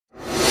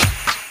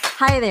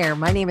Hi there,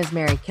 my name is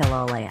Mary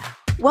Kilolea.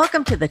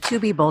 Welcome to the To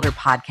Be Bolder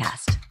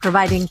podcast,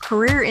 providing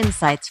career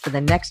insights for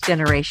the next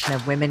generation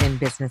of women in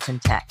business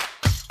and tech.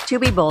 To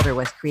Be Bolder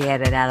was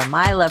created out of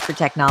my love for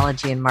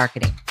technology and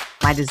marketing,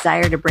 my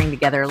desire to bring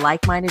together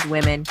like-minded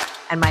women,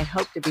 and my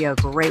hope to be a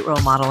great role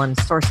model and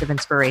source of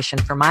inspiration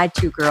for my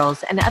two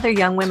girls and other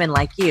young women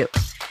like you,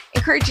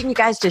 encouraging you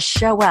guys to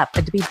show up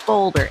and to be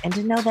bolder and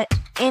to know that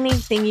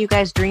anything you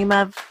guys dream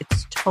of,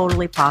 it's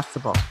totally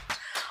possible.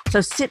 So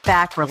sit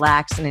back,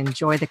 relax, and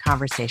enjoy the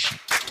conversation.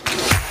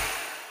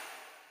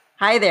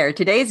 Hi there.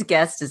 Today's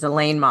guest is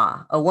Elaine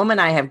Ma, a woman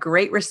I have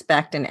great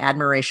respect and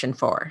admiration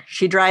for.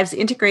 She drives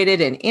integrated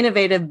and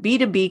innovative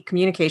B2B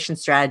communication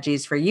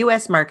strategies for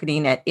U.S.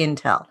 marketing at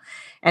Intel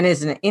and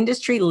is an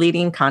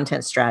industry-leading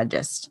content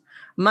strategist.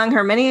 Among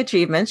her many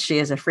achievements, she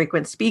is a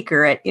frequent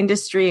speaker at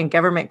industry and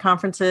government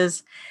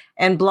conferences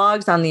and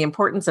blogs on the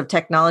importance of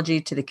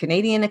technology to the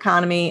Canadian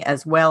economy,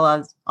 as well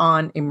as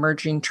on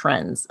emerging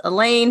trends.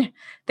 Elaine,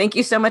 thank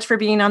you so much for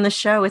being on the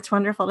show. It's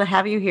wonderful to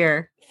have you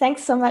here.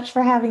 Thanks so much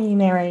for having me,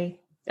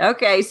 Mary.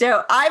 Okay,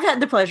 so I've had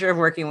the pleasure of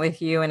working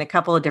with you in a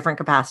couple of different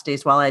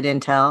capacities while at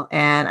Intel,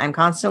 and I'm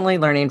constantly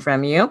learning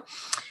from you.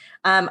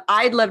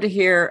 I'd love to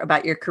hear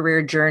about your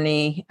career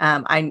journey.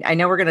 I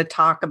know we're going to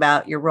talk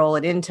about your role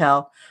at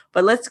Intel,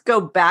 but let's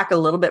go back a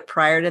little bit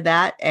prior to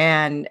that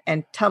and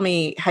tell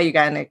me how you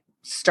got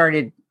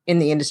started in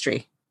the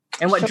industry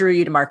and what drew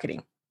you to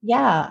marketing.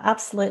 Yeah,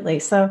 absolutely.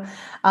 So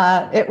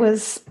it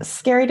was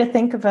scary to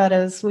think about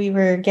as we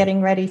were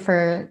getting ready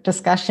for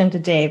discussion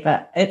today,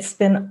 but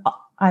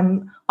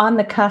I'm on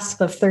the cusp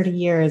of 30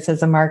 years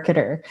as a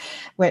marketer,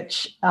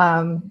 which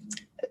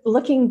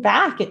looking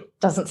back, it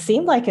doesn't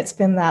seem like it's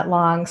been that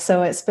long.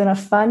 So it's been a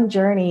fun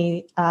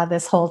journey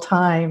this whole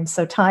time.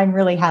 So time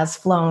really has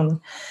flown.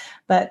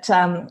 But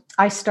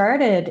I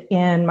started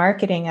in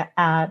marketing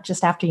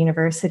just after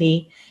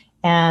university,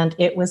 and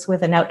it was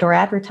with an outdoor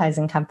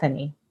advertising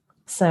company.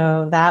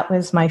 So that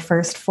was my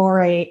first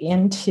foray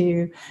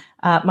into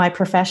my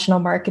professional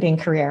marketing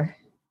career.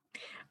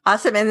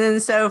 Awesome. And then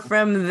so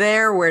from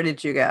there, where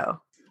did you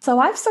go? So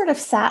I've sort of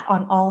sat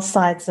on all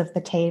sides of the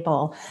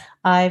table.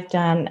 I've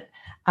done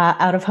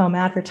out-of-home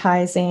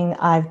advertising.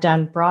 I've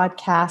done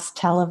broadcast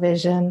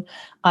television.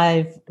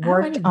 I've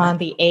worked on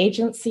the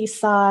agency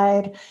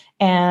side.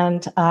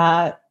 And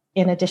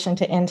in addition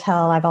to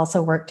Intel, I've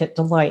also worked at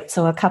Deloitte.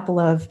 So a couple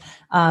of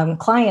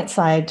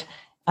client-side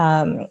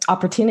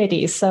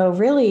opportunities. So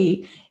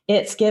really,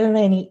 it's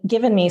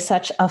given me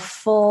such a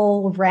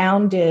full,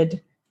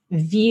 rounded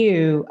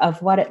view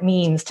of what it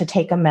means to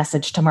take a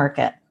message to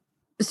market.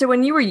 So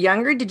when you were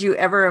younger, did you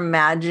ever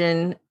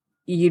imagine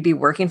you'd be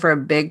working for a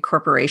big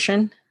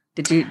corporation?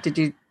 Did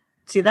you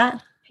see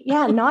that?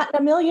 Yeah, not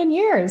in a million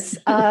years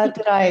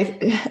did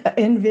I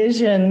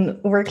envision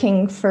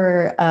working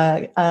for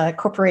a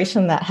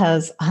corporation that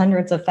has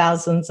hundreds of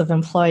thousands of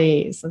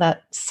employees.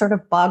 That sort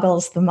of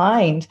boggles the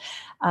mind.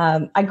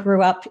 I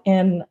grew up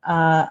in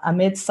a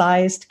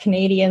mid-sized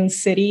Canadian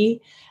city,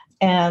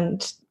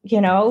 and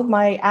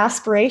my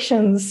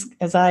aspirations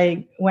as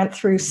I went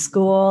through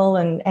school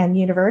and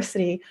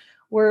university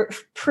were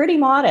pretty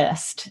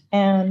modest.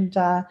 And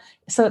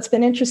so it's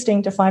been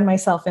interesting to find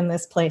myself in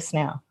this place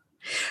now.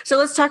 So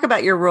let's talk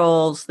about your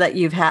roles that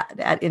you've had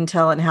at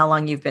Intel and how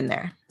long you've been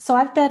there. So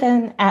I've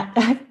been at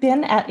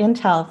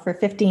Intel for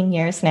 15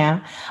 years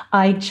now.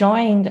 I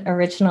joined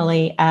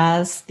originally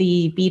as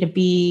the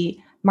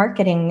B2B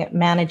marketing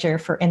manager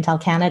for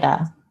Intel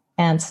Canada.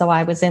 And so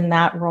I was in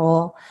that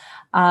role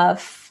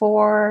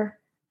for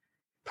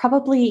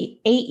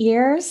probably 8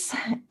 years.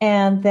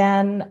 And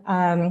then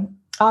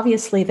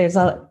obviously there's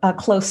a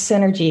close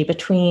synergy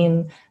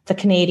between the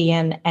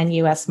Canadian and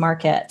US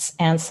markets.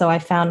 And so I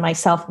found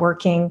myself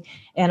working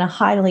in a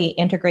highly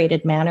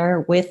integrated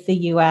manner with the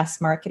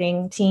US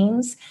marketing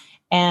teams.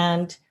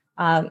 And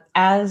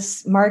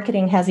as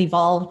marketing has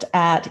evolved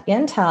at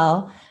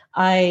Intel,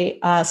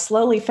 I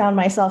slowly found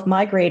myself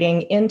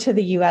migrating into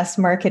the US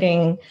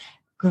marketing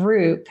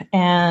group.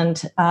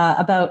 And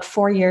about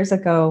 4 years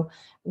ago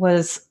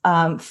was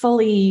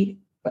fully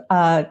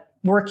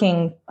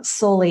working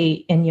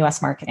solely in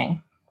US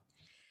marketing.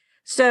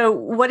 So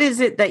what is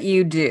it that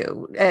you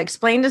do?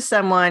 Explain to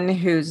someone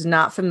who's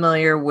not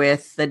familiar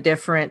with the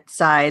different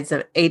sides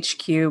of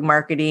HQ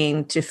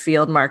marketing to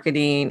field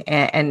marketing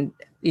and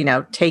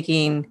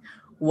taking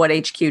what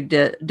HQ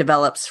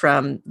develops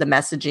from the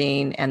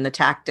messaging and the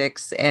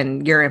tactics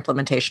and your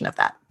implementation of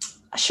that.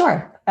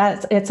 Sure.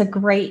 It's a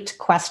great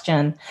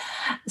question.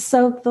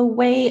 So the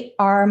way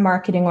our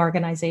marketing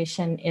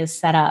organization is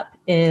set up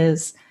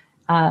is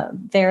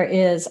there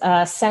is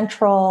a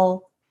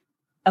central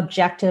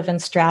objective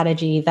and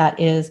strategy that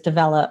is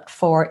developed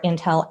for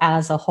Intel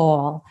as a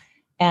whole.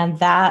 And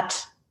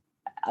that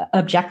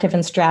objective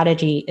and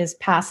strategy is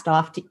passed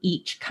off to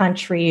each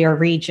country or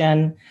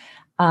region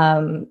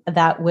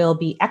that will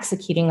be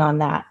executing on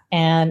that.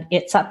 And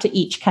it's up to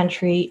each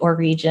country or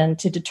region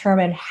to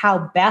determine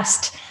how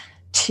best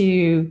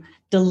to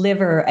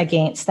deliver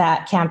against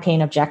that campaign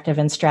objective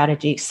and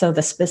strategy. So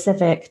the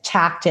specific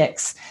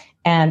tactics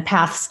and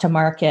paths to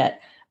market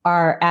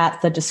are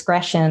at the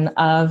discretion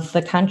of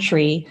the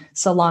country,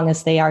 so long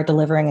as they are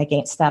delivering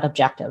against that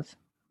objective.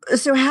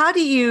 So how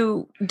do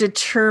you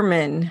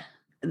determine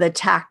the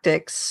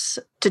tactics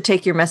to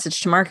take your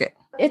message to market?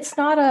 It's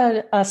not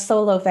a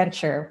solo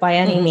venture by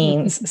any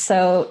means.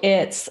 So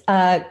it's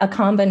a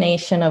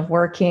combination of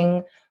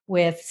working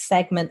with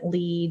segment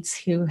leads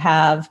who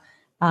have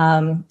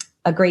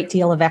a great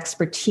deal of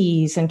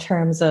expertise in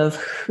terms of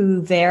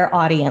who their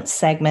audience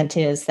segment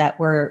is that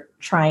we're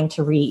trying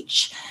to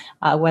reach,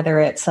 whether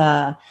it's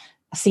a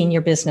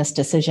senior business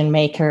decision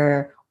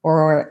maker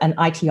or an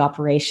IT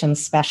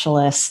operations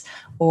specialist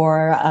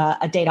or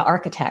a data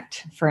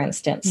architect, for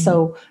instance. Mm-hmm.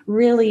 So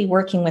really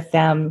working with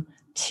them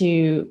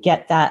to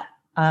get that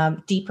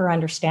deeper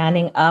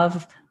understanding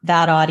of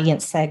that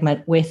audience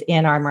segment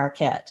within our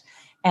market.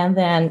 And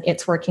then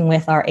it's working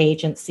with our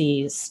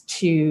agencies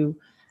to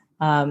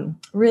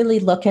really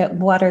look at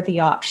what are the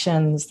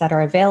options that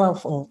are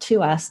available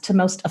to us to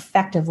most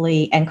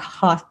effectively and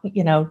cost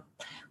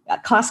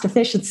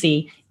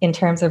efficiency in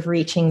terms of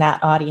reaching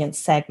that audience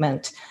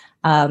segment.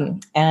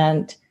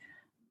 And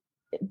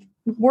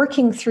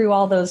working through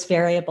all those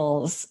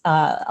variables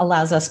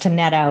allows us to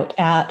net out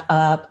at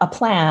a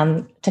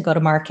plan to go to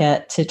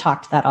market to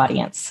talk to that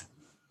audience.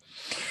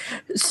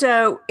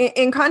 So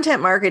in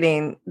content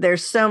marketing,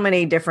 there's so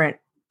many different,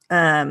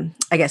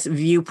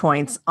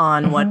 viewpoints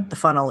on what the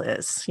funnel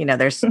is.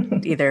 There's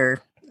either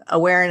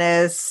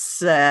awareness,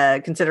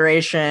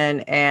 consideration,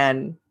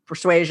 and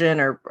persuasion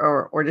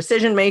or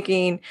decision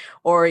making,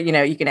 or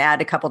you can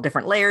add a couple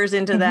different layers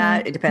into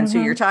that. It depends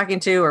who you're talking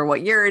to or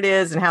what year it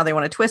is and how they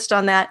want to twist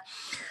on that.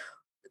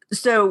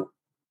 So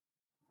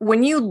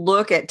when you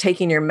look at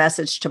taking your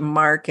message to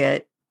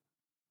market,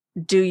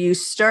 do you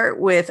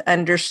start with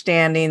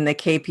understanding the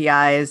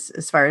KPIs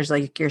as far as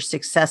like your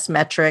success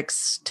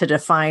metrics to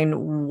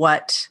define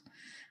what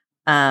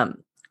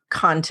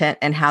content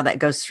and how that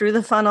goes through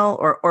the funnel,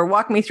 or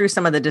walk me through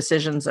some of the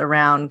decisions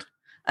around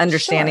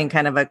understanding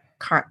kind of a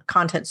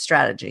content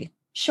strategy?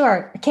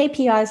 Sure.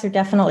 KPIs are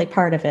definitely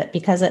part of it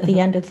because at the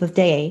end of the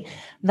day,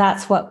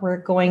 that's what we're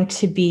going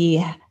to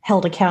be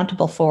held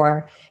accountable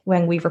for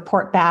when we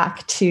report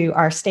back to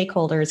our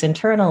stakeholders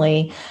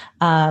internally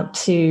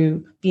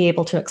to be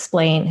able to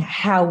explain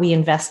how we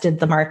invested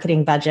the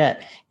marketing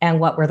budget and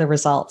what were the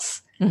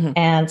results.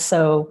 And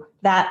so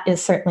that is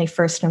certainly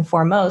first and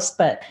foremost.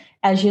 But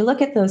as you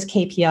look at those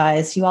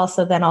KPIs, you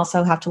also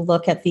have to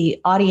look at the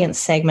audience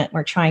segment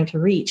we're trying to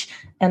reach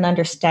and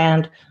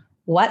understand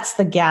what's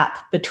the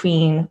gap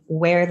between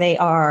where they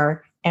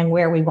are and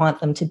where we want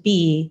them to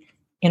be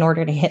in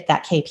order to hit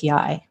that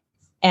KPI.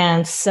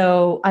 And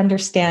so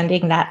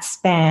understanding that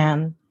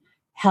span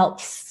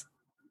helps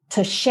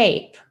to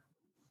shape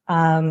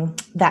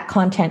that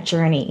content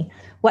journey.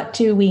 What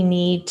do we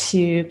need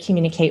to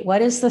communicate?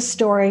 What is the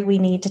story we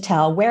need to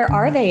tell? Where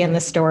are they in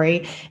the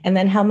story? And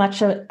then how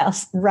much of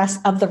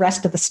the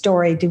rest of the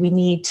story do we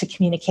need to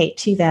communicate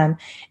to them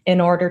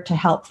in order to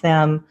help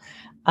them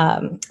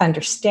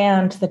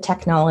understand the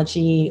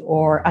technology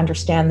or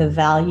understand the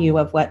value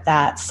of what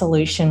that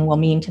solution will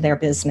mean to their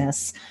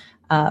business.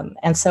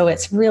 And so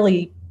it's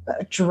really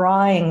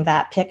drawing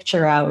that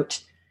picture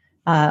out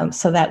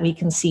so that we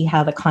can see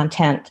how the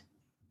content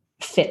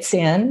fits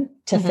in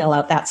to fill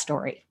out that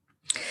story.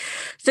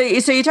 So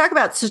you talk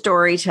about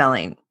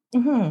storytelling.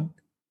 When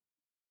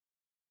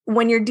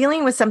you're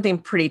dealing with something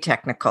pretty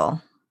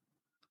technical,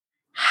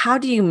 how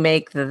do you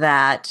make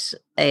that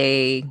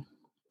a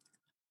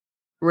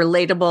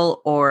relatable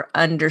or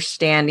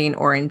understanding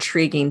or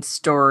intriguing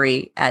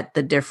story at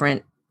the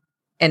different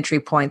entry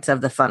points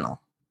of the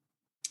funnel?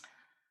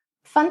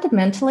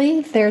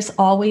 Fundamentally, there's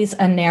always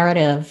a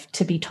narrative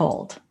to be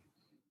told.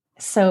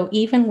 So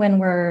even when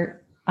we're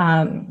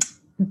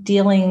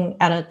dealing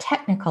at a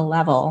technical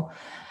level,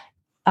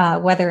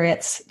 whether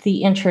it's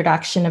the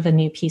introduction of a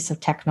new piece of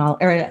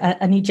technology or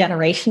a new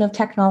generation of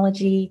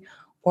technology,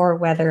 or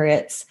whether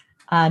it's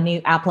a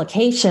new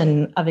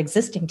application of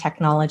existing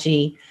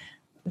technology,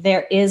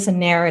 there is a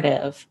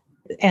narrative,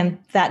 and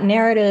that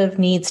narrative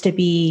needs to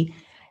be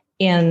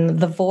in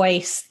the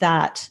voice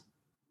that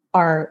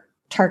our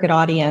target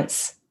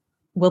audience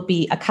will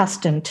be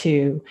accustomed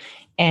to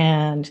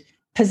and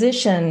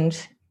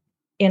positioned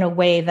in a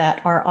way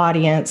that our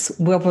audience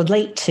will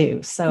relate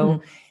to.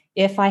 So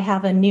if I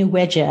have a new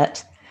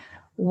widget,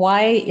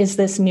 why is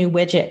this new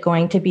widget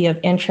going to be of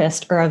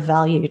interest or of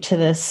value to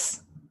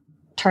this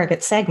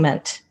target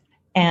segment?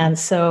 And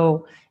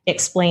so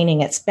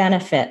explaining its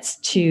benefits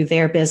to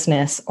their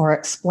business or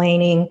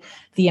explaining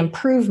the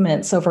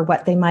improvements over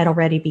what they might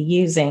already be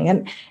using.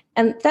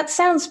 And that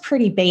sounds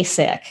pretty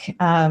basic,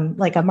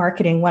 like a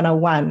marketing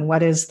 101.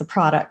 What is the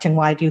product and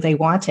why do they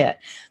want it?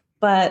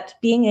 But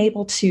being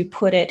able to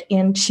put it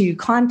into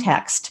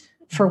context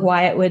for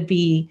why it would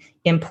be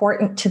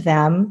important to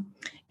them,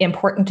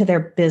 important to their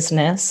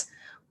business,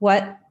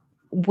 what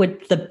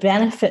would the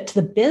benefit to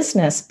the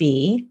business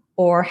be,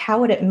 or how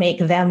would it make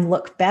them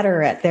look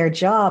better at their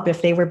job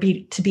if they were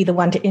to be the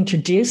one to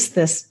introduce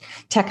this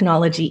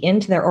technology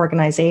into their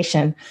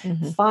organization,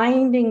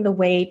 finding the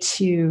way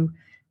to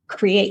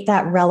create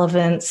that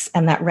relevance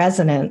and that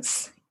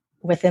resonance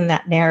within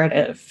that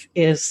narrative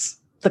is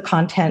the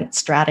content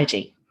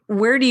strategy.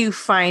 Where do you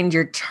find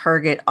your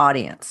target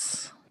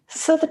audience?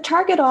 So the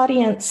target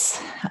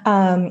audience,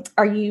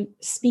 are you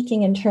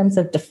speaking in terms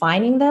of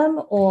defining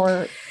them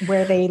or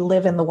where they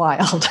live in the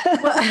wild?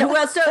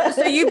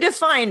 So you've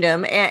defined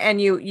them,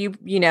 and you've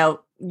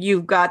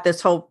got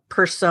this whole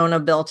persona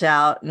built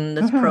out and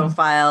this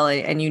profile,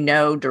 and you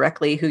know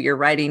directly who you're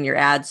writing your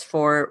ads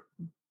for.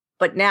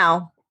 But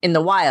now in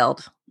the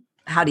wild,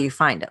 how do you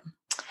find them?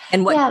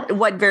 And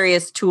what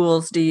various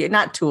tools do you,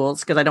 not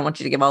tools, because I don't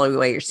want you to give all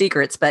away your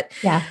secrets, but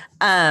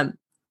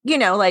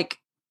like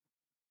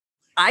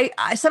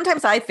I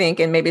sometimes I think,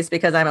 and maybe it's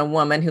because I'm a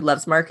woman who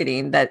loves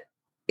marketing, that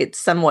it's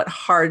somewhat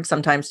hard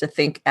sometimes to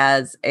think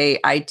as a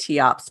IT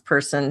ops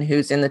person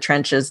who's in the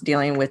trenches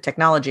dealing with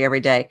technology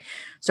every day.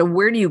 So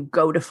where do you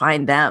go to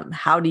find them?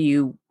 How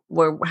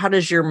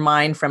does your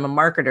mind from a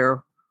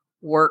marketer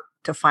work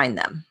to find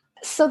them?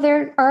 So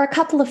there are a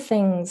couple of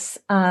things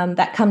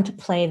that come to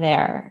play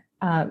there.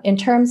 In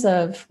terms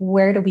of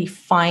where do we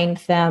find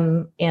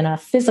them in a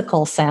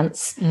physical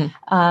sense,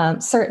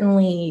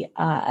 certainly,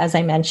 as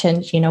I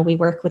mentioned, we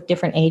work with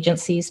different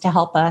agencies to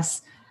help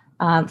us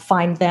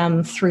find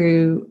them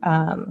through,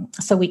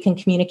 so we can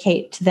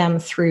communicate to them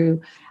through,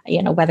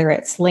 whether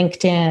it's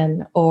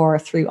LinkedIn or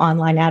through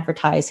online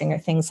advertising or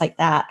things like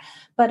that.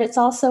 But it's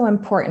also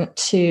important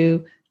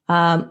to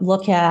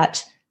look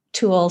at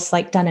tools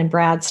like Dun &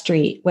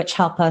 Bradstreet, which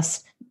help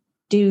us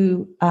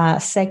do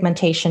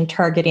segmentation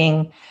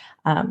targeting.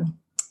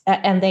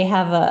 And they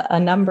have a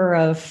number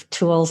of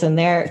tools in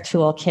their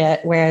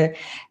toolkit where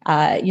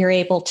you're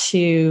able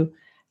to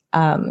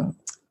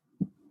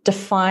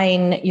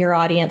define your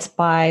audience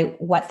by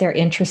what they're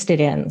interested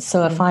in.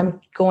 So if I'm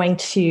going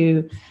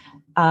to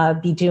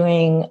be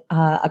doing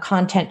a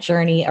content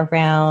journey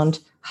around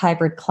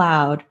hybrid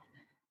cloud,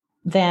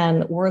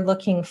 then we're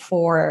looking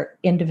for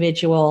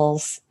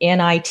individuals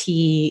in IT,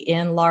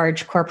 in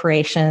large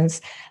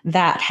corporations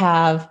that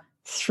have,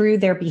 through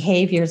their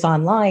behaviors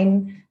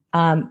online,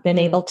 been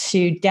able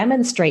to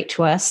demonstrate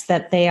to us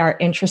that they are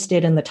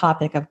interested in the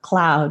topic of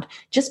cloud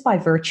just by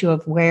virtue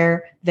of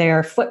where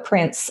their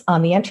footprints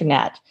on the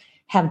internet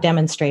have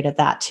demonstrated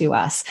that to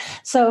us.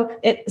 So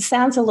it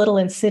sounds a little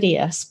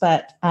insidious,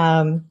 but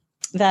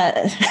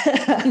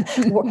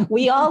that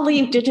we all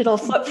leave digital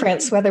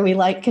footprints, whether we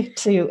like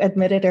to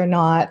admit it or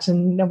not,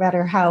 and no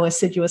matter how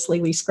assiduously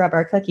we scrub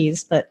our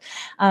cookies. But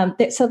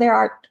so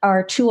there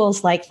are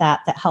tools like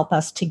that help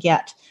us to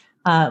get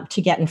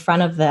in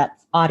front of that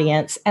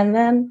audience. And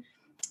then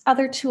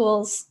other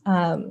tools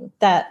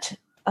that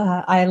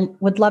I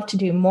would love to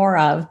do more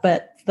of,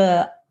 but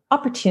the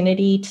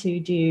opportunity to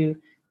do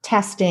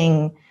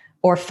testing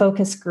or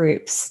focus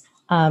groups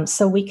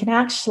so we can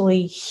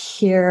actually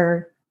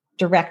hear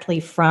directly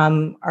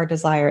from our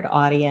desired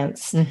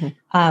audience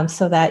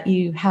so that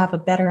you have a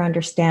better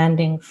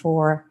understanding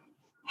for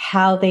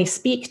how they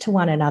speak to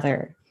one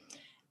another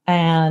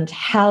and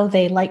how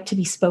they like to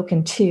be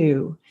spoken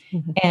to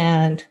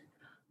and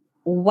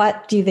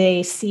what do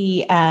they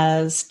see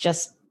as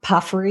just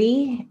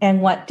puffery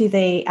and what do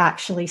they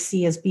actually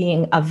see as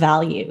being of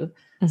value.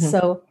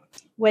 So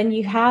when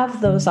you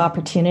have those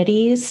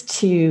opportunities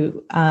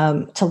to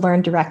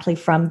learn directly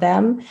from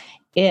them,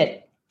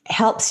 it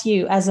helps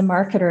you as a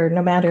marketer,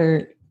 no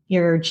matter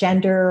your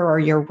gender or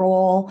your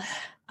role.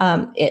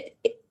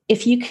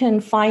 If you can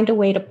find a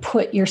way to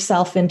put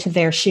yourself into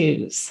their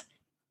shoes,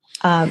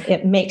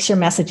 it makes your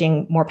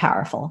messaging more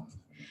powerful.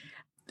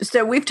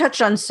 So we've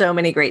touched on so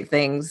many great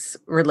things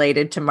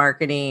related to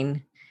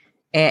marketing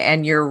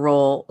and your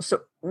role.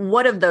 So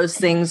what of those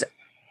things,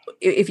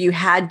 if you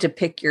had to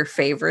pick your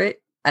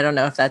favorite, I don't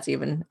know if that's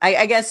even,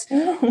 I guess,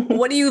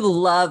 what do you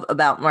love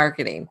about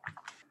marketing?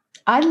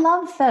 I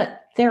love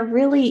that there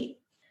really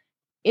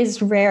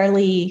is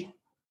rarely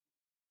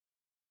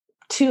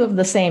two of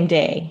the same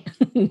day.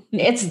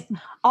 It's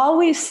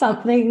always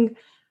something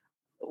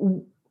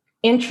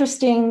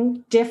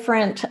interesting,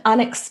 different,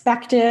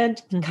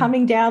 unexpected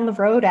coming down the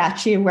road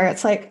at you where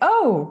it's like,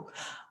 oh,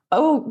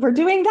 we're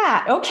doing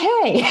that.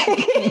 Okay.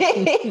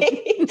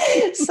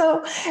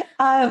 So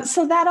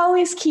that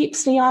always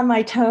keeps me on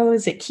my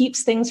toes. It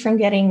keeps things from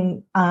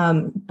getting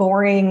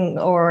boring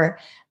or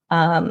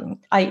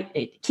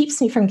it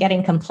keeps me from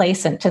getting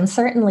complacent. And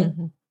certainly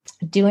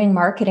doing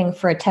marketing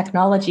for a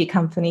technology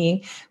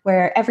company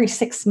where every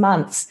 6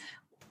 months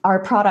our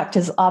product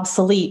is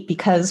obsolete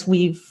because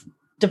we've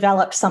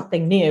developed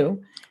something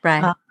new,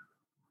 right?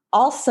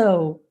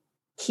 Also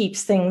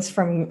keeps things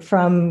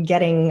from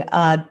getting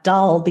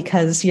dull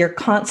because you're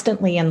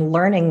constantly in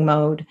learning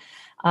mode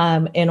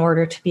in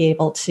order to be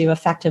able to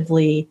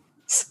effectively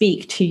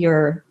speak to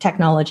your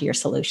technology or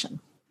solution.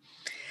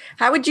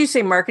 How would you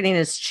say marketing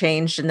has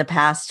changed in the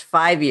past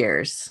 5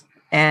 years,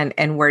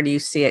 and where do you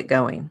see it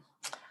going?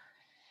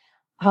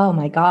 Oh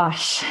my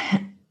gosh.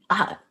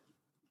 I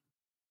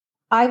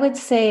would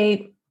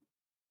say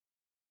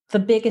the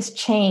biggest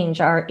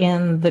change are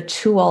in the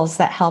tools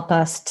that help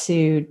us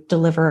to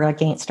deliver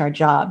against our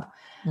job.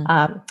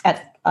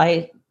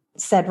 I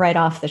said right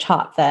off the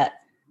top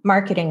that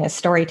marketing is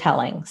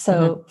storytelling.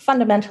 So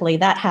fundamentally,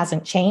 that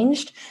hasn't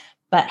changed.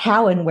 But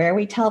how and where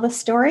we tell the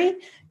story,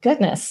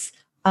 goodness,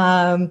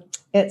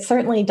 it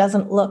certainly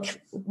doesn't look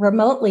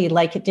remotely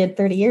like it did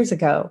 30 years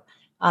ago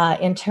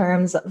in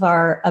terms of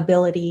our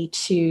ability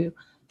to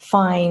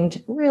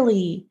find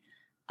really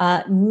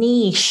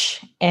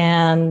niche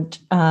and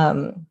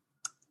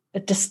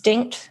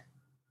distinct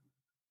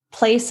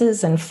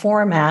places and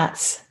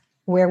formats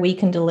where we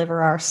can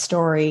deliver our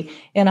story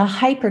in a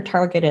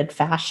hyper-targeted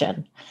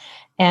fashion.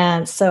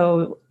 And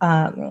so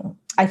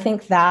I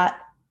think that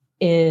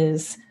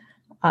is,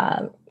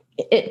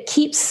 it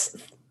keeps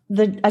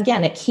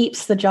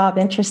the job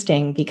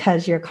interesting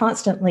because you're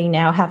constantly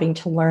now having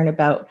to learn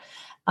about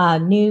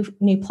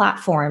new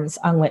platforms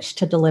on which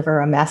to deliver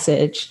a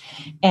message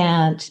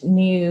and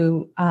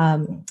new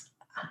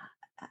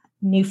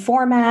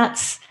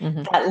formats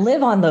that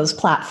live on those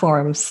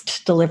platforms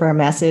to deliver a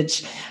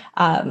message.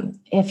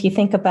 If you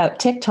think about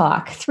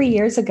TikTok, 3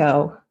 years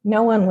ago,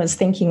 no one was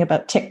thinking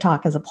about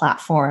TikTok as a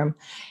platform.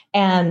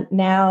 And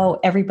now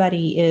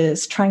everybody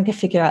is trying to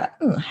figure out,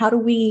 how do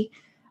we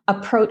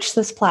approach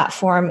this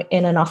platform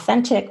in an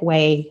authentic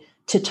way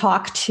to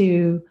talk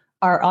to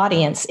our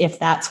audience if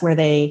that's where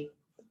they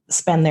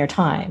spend their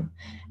time.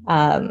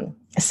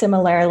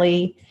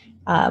 Similarly,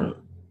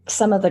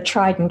 some of the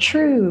tried and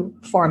true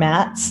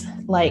formats,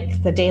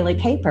 like the daily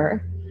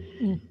paper,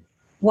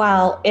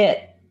 while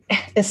it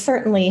is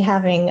certainly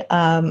having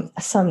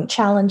some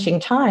challenging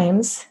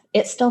times,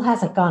 it still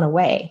hasn't gone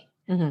away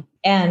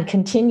and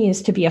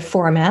continues to be a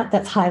format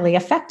that's highly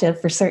effective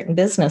for certain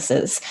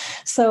businesses.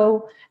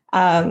 So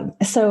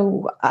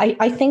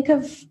I think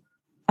of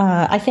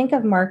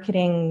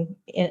marketing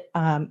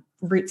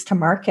routes to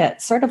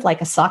market sort of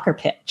like a soccer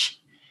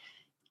pitch,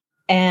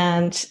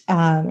 and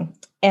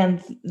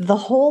the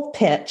whole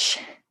pitch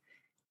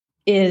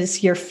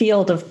is your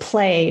field of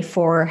play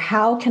for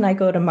how can I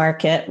go to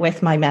market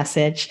with my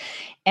message.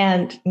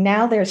 And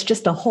now there's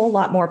just a whole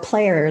lot more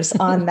players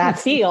on that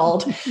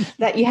field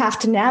that you have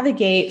to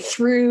navigate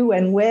through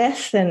and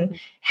with, and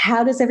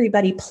how does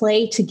everybody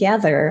play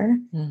together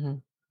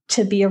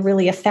to be a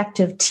really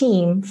effective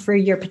team for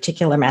your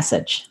particular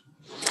message?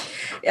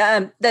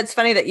 That's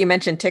funny that you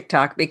mentioned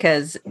TikTok,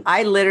 because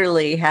I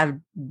literally have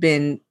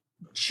been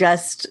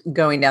just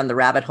going down the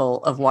rabbit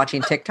hole of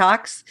watching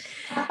TikToks.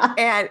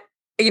 And,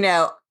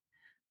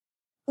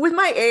 with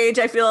my age,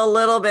 I feel a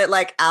little bit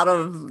like out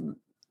of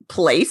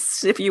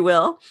place, if you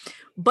will.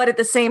 But at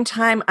the same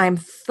time, I'm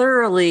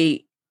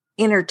thoroughly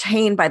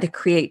entertained by the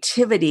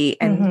creativity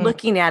and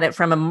looking at it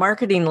from a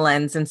marketing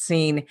lens and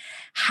seeing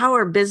how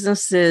are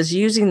businesses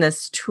using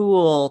this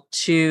tool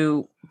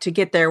to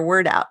get their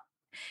word out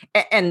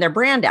and their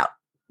brand out,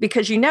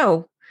 because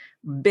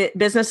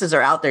businesses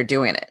are out there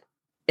doing it.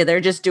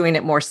 They're just doing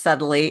it more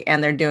subtly,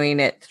 and they're doing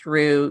it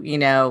through,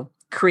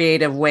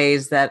 creative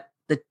ways that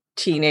the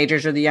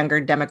teenagers or the younger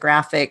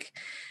demographic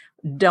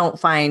don't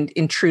find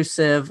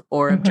intrusive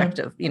or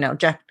objective,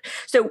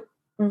 So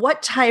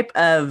what type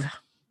of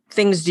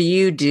things do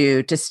you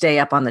do to stay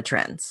up on the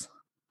trends?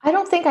 I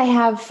don't think I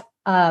have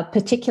a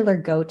particular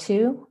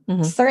go-to.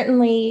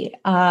 Certainly,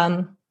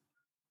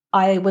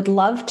 I would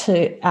love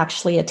to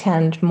actually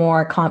attend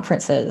more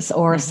conferences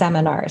or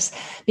seminars,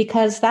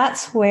 because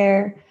that's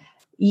where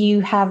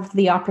you have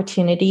the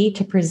opportunity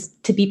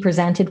to be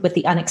presented with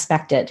the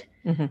unexpected.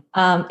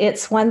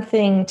 It's one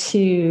thing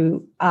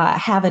to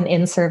have an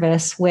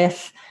in-service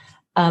with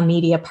a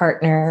media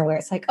partner where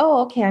it's like,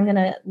 oh, okay, I'm going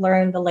to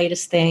learn the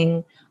latest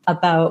thing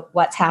about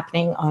what's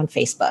happening on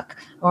Facebook,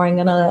 or I'm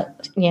going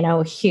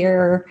to,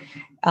 hear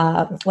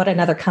what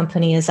another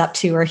company is up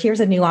to, or here's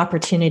a new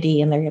opportunity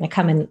and they're going to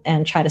come in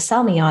and try to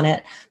sell me on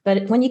it.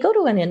 But when you go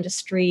to an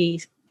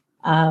industry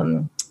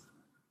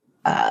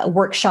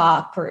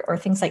workshop or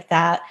things like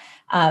that,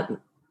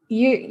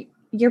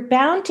 you're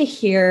bound to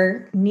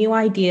hear new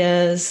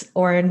ideas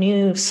or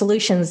new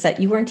solutions that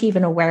you weren't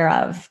even aware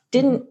of,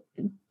 didn't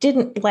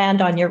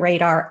land on your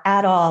radar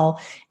at all.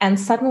 And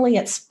suddenly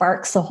it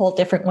sparks a whole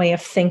different way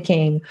of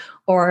thinking,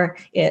 or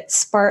it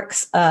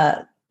sparks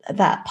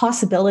that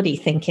possibility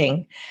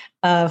thinking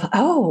of,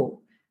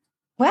 oh,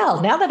 well,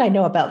 now that I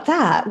know about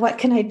that, what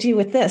can I do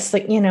with this?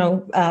 Like,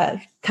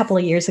 a couple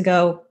of years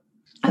ago,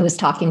 I was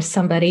talking to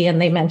somebody and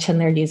they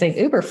mentioned they're using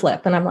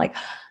Uberflip. And I'm like,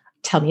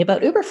 tell me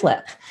about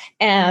Uberflip.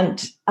 And,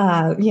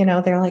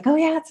 they're like, oh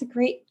yeah, it's a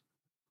great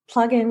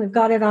plugin. We've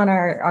got it on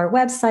our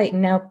website,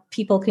 and now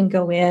people can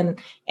go in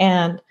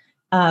and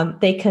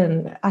they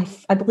can,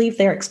 I believe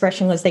their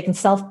expression was, they can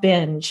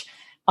self-binge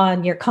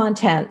on your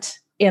content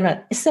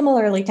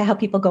similarly to how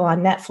people go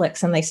on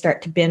Netflix and they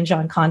start to binge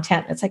on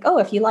content. It's like, oh,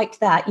 if you liked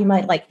that, you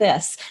might like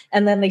this.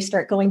 And then they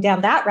start going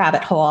down that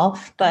rabbit hole.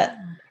 But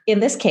in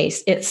this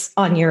case, it's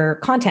on your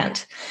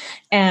content.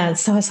 And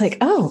so I was like,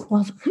 oh,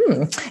 well,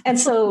 And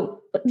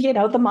so,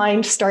 the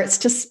mind starts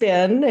to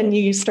spin and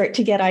you start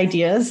to get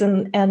ideas,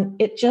 and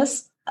it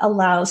just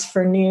allows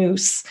for new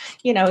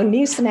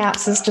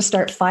synapses to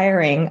start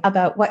firing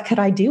about what could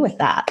I do with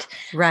that.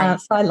 Right.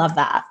 So I love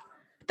that.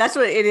 That's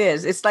what it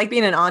is. It's like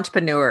being an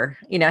entrepreneur,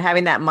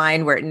 having that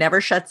mind where it never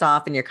shuts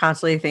off and you're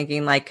constantly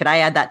thinking like, could I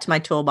add that to my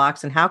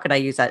toolbox and how could I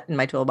use that in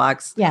my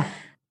toolbox? Yeah.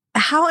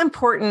 How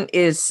important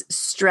is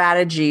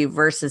strategy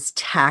versus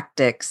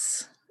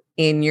tactics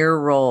in your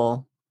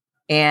role?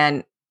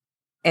 And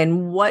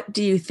what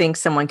do you think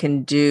someone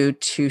can do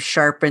to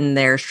sharpen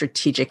their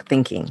strategic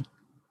thinking?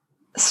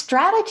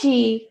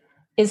 Strategy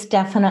is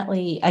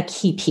definitely a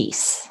key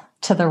piece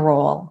to the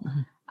role.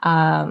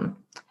 Mm-hmm.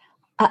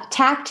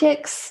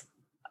 Tactics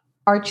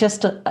are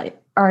just a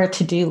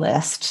to-do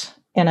list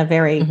in a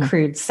very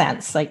crude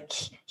sense. Like,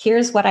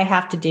 here's what I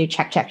have to do,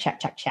 check, check, check,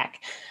 check,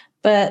 check.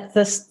 But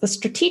the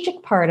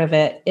strategic part of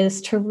it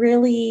is to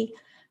really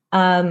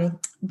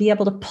be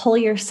able to pull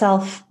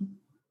yourself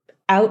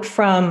out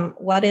from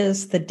what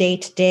is the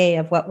day-to-day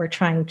of what we're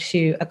trying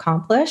to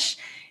accomplish.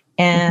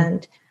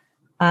 And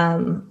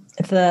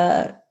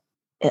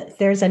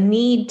there's a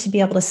need to be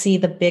able to see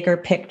the bigger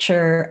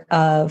picture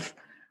of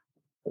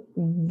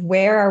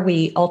where are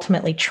we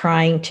ultimately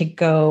trying to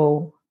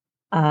go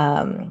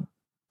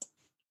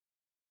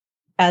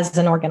as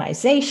an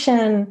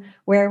organization?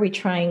 Where are we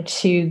trying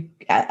to,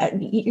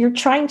 you're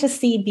trying to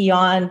see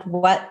beyond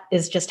what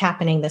is just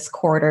happening this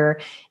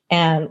quarter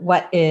and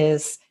what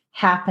is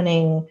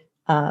happening.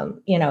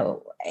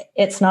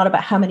 It's not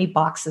about how many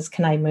boxes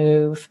can I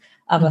move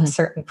of a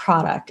certain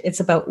product. It's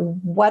about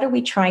what are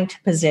we trying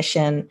to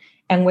position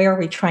and where are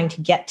we trying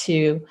to get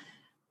to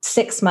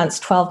 6 months,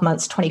 12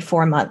 months,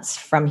 24 months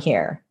from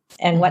here.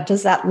 And what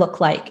does that look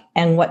like?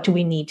 And what do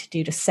we need to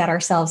do to set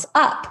ourselves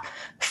up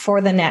for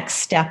the next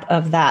step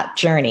of that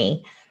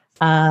journey?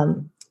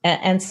 And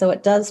so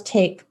it does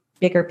take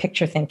bigger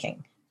picture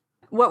thinking.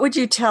 What would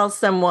you tell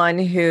someone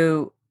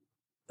who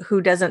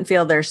doesn't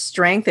feel their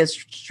strength is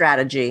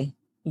strategy,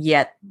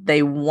 yet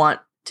they want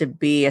to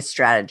be a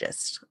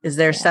strategist? Is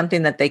there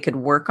something that they could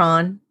work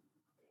on?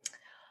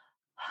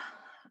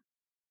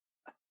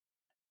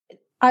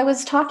 I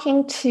was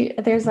talking to,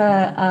 there's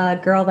a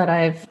girl that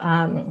I've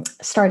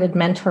started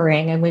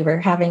mentoring, and we were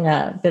having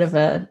a bit of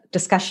a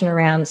discussion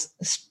around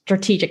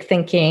strategic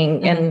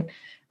thinking and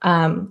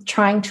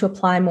trying to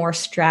apply more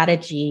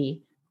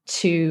strategy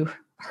to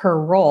her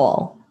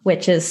role,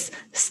 which is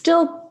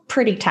still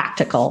pretty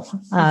tactical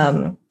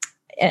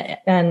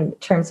in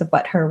terms of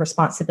what her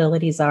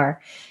responsibilities are.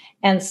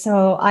 And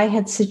so I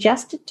had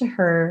suggested to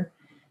her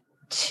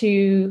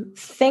to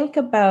think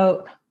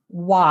about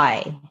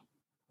why.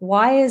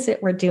 Why is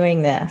it we're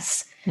doing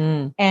this?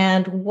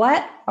 And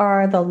what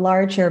are the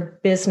larger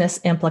business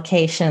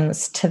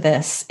implications to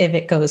this if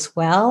it goes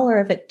well or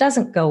if it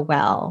doesn't go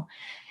well?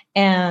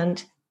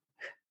 And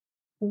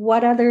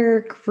what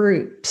other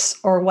groups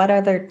or what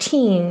other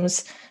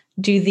teams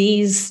do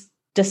these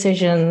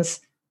decisions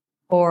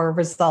or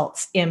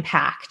results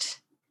impact?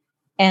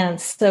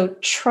 And so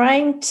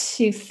trying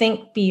to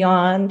think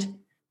beyond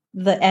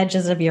the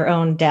edges of your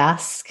own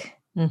desk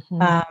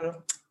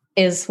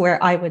is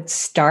where I would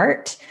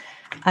start.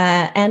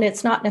 And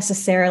it's not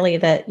necessarily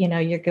that,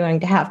 you're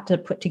going to have to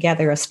put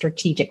together a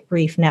strategic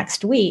brief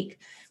next week.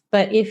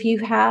 But if you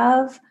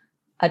have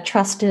a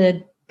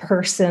trusted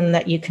person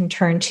that you can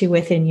turn to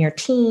within your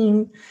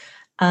team,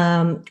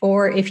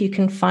 or if you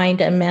can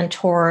find a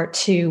mentor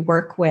to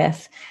work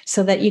with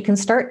so that you can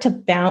start to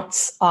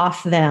bounce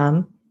off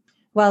them.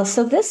 Well,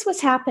 so this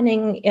was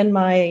happening in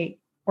my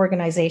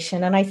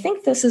organization, and I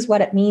think this is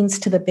what it means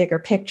to the bigger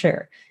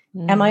picture.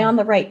 Am I on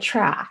the right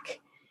track?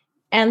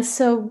 And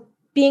so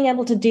being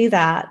able to do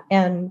that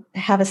and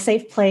have a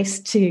safe place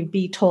to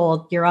be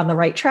told you're on the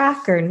right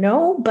track or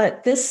no,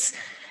 but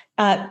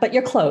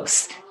you're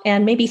close,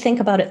 and maybe think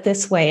about it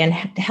this way, and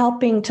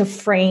helping to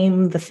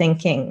frame the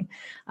thinking,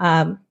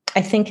 I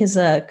think is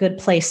a good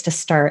place to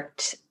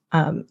start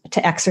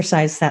to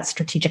exercise that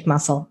strategic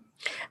muscle.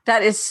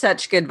 That is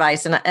such good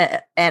advice. And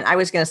I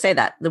was going to say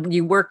that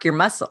you work your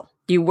muscle.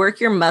 You work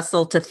your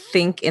muscle to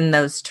think in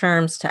those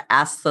terms, to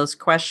ask those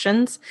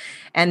questions,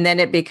 and then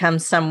it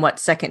becomes somewhat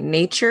second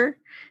nature.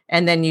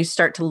 And then you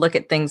start to look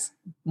at things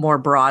more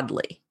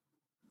broadly.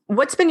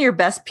 What's been your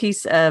best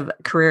piece of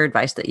career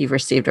advice that you've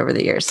received over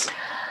the years?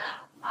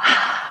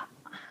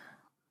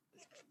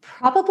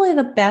 Probably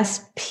the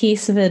best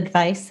piece of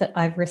advice that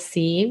I've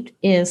received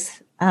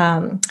is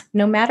no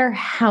matter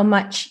how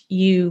much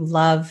you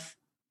love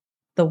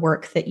the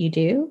work that you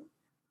do,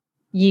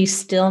 you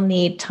still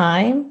need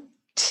time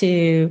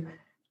to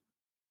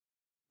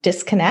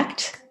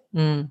disconnect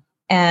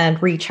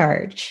and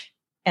recharge.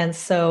 And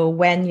so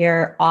when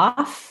you're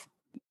off,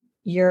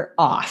 you're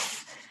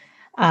off.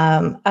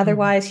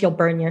 Otherwise, you'll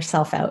burn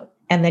yourself out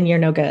and then you're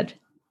no good.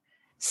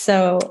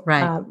 So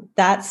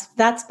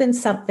that's been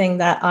something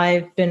that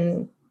I've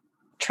been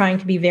trying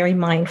to be very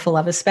mindful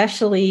of,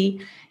 especially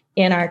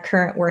in our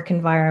current work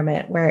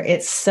environment where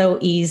it's so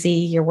easy.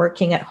 You're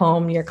working at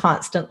home, you're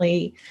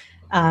constantly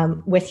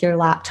with your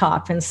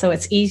laptop. And so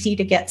it's easy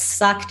to get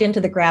sucked into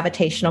the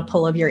gravitational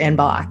pull of your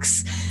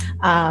inbox.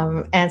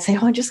 and say,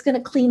 oh, I'm just going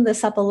to clean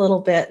this up a little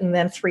bit. And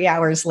then 3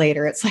 hours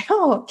later, it's like,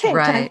 oh, okay,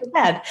 time for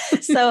bed.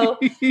 So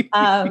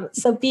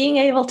being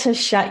able to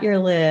shut your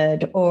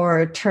lid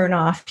or turn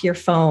off your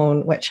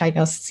phone, which I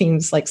know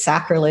seems like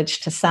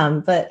sacrilege to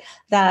some, but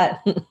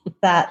that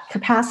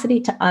capacity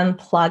to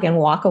unplug and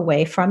walk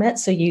away from it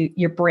so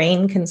your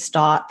brain can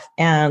stop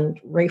and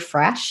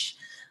refresh,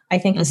 I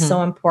think is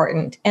so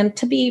important. And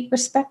to be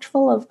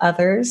respectful of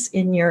others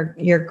in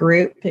your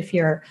group, if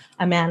you're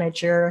a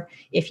manager,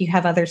 if you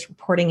have others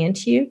reporting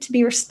into you, to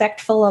be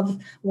respectful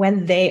of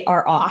when they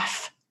are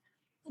off,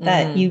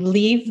 that you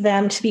leave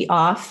them to be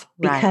off,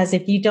 because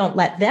if you don't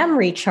let them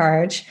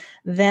recharge,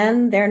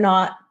 then they're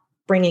not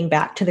bringing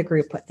back to the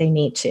group what they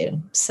need to.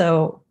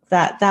 So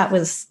that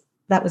was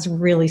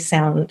really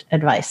sound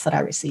advice that I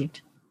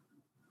received.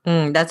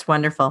 That's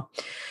wonderful.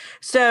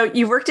 So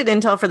you've worked at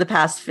Intel for the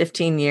past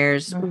 15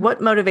 years.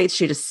 What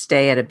motivates you to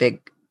stay at a big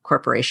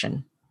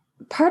corporation?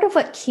 Part of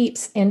what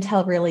keeps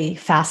Intel really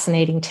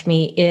fascinating to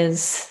me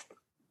is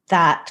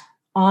that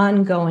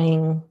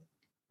ongoing,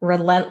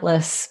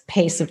 relentless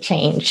pace of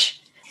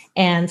change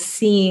and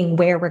seeing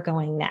where we're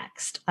going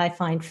next. I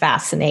find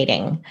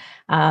fascinating.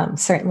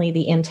 Certainly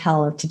the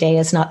Intel of today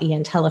is not the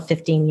Intel of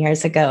 15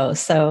 years ago.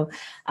 So,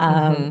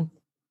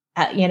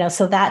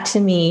 so that to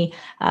me,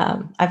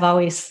 I've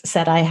always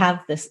said I have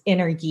this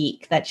inner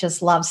geek that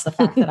just loves the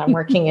fact that I'm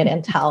working at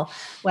Intel,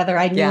 whether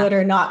I knew it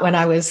or not when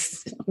I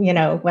was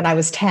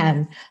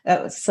 10.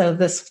 So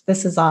this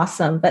is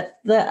awesome. But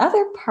the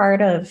other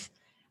part of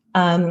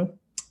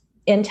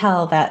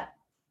Intel that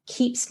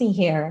keeps me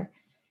here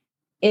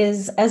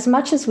is, as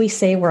much as we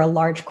say we're a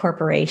large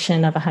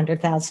corporation of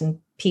 100,000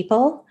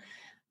 people,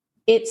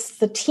 it's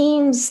the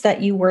teams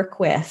that you work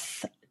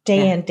with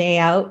day in, day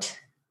out,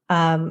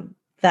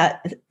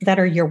 that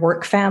are your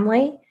work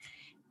family.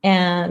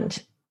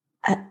 And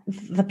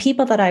the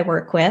people that I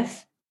work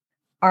with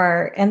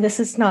are, and this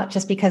is not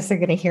just because they're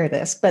going to hear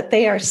this, but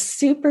they are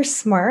super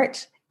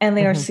smart and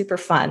they are super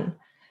fun,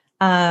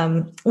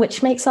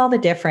 which makes all the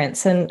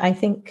difference. And I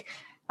think,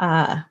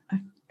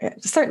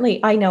 certainly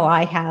I know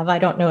I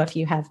don't know if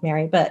you have,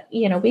 Mary, but,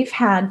 we've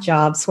had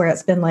jobs where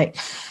it's been like,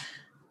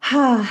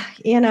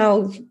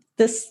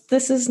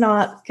 this is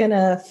not going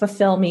to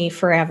fulfill me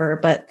forever,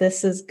 but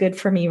this is good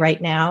for me right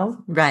now.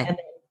 Right.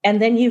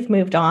 And then you've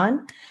moved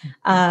on.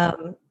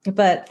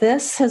 But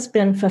this has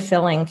been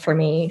fulfilling for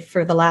me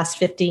for the last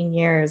 15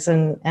 years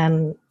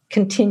and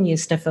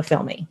continues to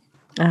fulfill me.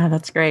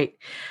 That's great.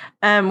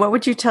 What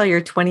would you tell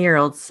your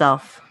 20-year-old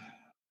self?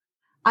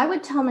 I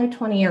would tell my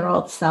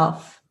 20-year-old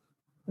self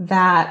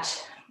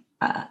that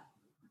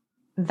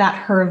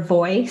her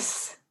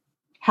voice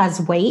has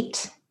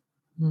weight.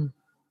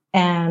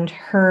 And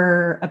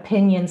her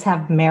opinions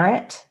have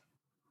merit,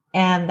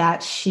 and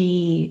that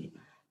she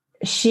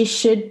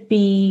should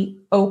be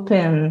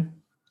open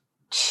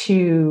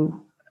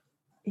to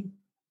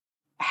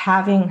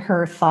having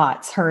her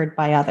thoughts heard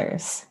by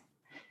others.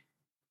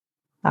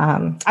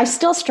 I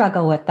still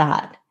struggle with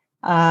that.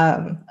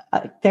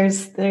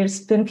 There's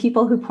been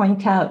people who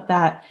point out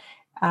that,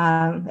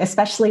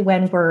 especially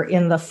when we're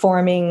in the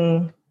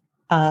forming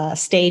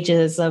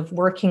stages of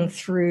working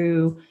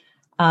through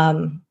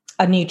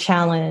a new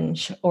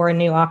challenge or a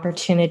new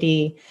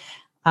opportunity,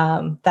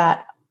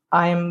 that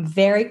I'm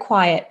very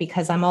quiet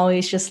because I'm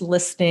always just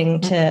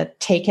listening to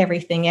take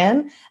everything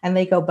in. And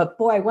they go, but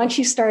boy, once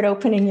you start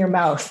opening your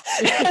mouth,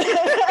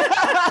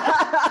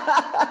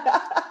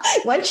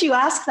 once you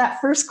ask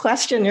that first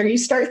question or you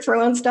start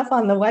throwing stuff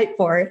on the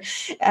whiteboard,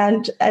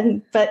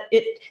 but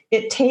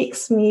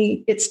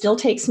it still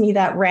takes me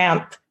that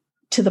ramp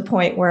to the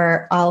point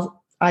where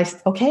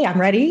I'm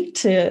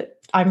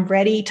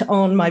ready to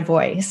own my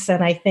voice.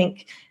 And I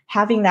think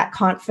having that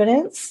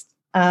confidence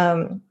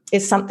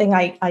is something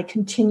I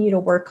continue to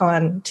work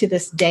on to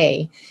this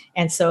day.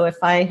 And so if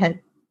I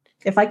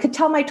could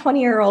tell my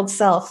 20-year-old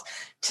self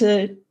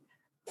to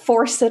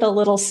force it a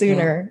little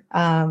sooner,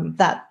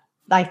 that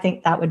I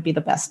think that would be the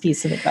best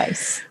piece of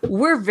advice.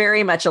 We're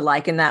very much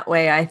alike in that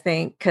way, I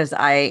think, because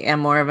I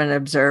am more of an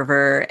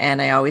observer.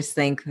 And I always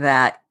think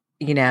that,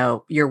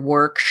 your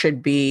work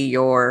should be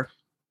your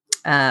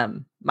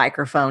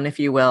microphone, if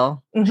you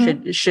will.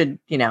 You should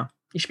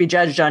be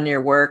judged on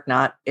your work,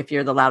 not if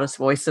you're the loudest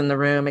voice in the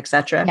room,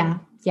 etc. Yeah.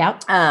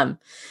 Yep.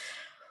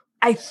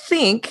 I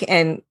think,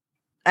 and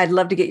I'd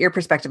love to get your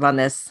perspective on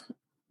this,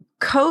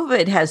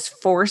 COVID has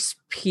forced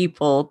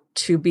people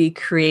to be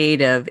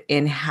creative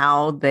in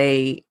how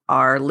they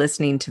are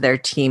listening to their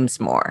teams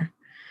more.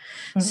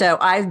 So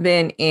I've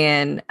been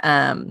in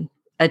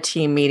a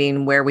team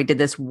meeting where we did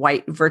this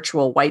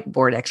virtual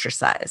whiteboard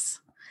exercise.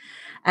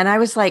 And I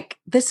was like,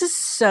 this is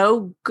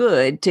so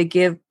good to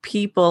give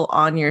people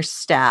on your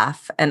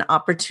staff an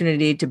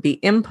opportunity to be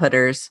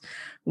inputters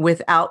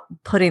without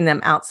putting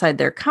them outside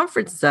their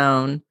comfort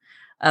zone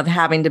of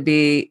having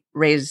to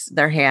raise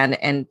their hand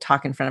and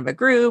talk in front of a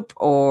group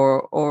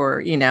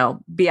or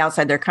be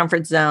outside their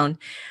comfort zone.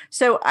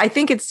 So I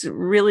think it's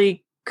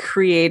really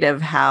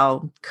creative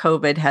how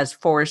COVID has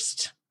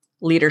forced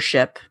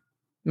leadership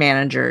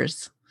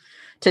managers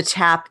to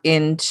tap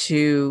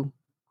into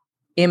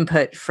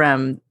input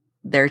from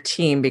their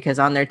team, because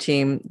on their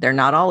team, they're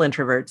not all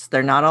introverts.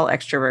 They're not all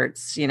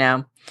extroverts,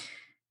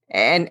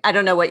 and I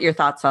don't know what your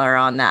thoughts are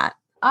on that.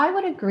 I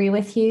would agree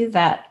with you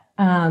that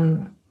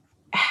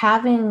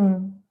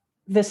having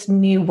this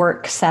new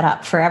work set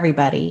up for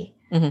everybody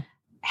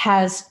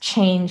has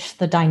changed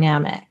the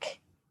dynamic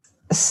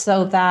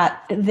so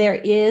that there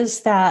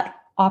is that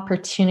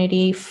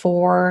opportunity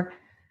for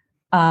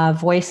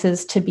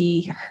voices to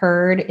be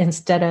heard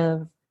instead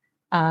of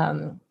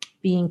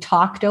being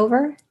talked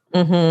over.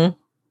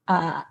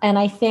 And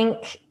I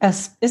think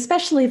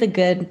especially the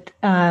good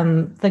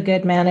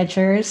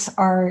managers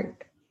are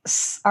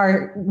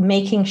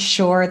making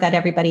sure that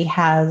everybody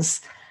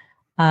has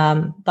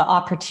the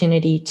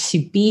opportunity to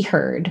be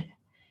heard.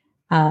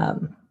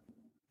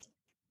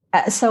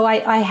 So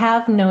I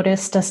have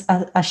noticed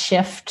a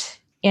shift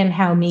in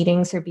how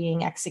meetings are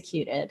being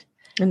executed.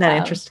 Isn't that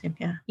interesting?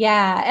 Yeah.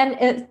 Yeah.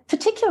 And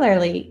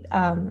particularly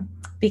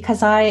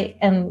because I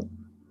am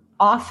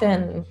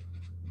often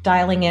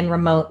dialing in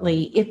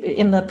remotely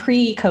in the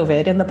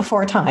pre-COVID, in the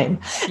before time.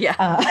 Yeah.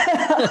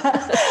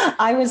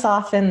 I was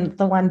often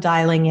the one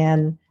dialing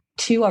in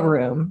to a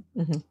room.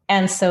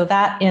 And so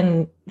that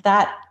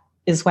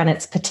is when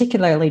it's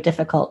particularly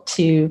difficult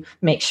to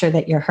make sure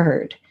that you're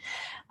heard.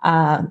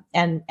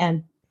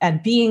 And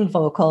being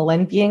vocal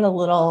and being a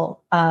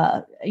little,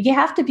 you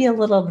have to be a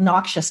little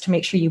obnoxious to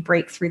make sure you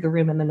break through the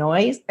room and the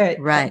noise,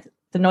 right?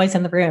 The noise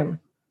in the room.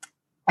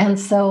 And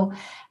so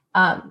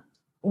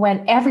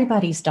when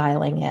everybody's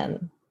dialing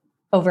in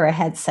over a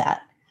headset,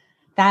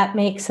 that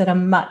makes it a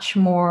much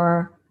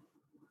more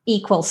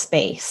equal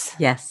space.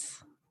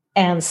 Yes.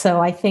 And so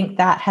I think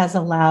that has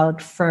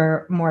allowed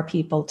for more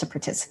people to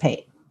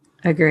participate.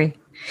 Agree.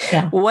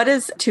 Yeah. What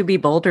does to be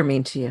bolder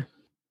mean to you?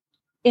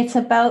 It's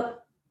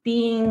about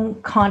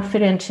being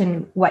confident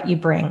in what you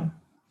bring.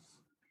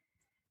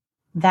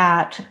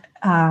 That,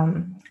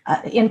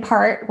 in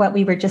part, what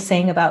we were just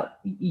saying about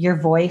your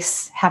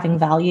voice having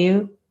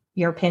value,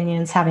 your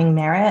opinions having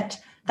merit,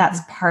 that's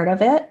part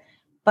of it.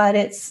 But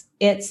it's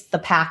the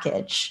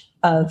package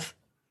of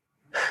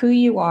who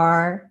you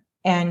are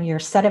and your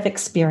set of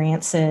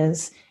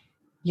experiences,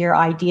 your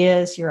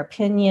ideas, your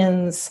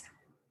opinions,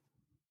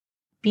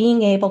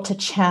 being able to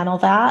channel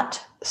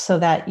that so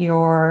that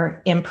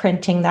you're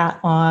imprinting that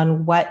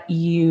on what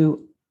your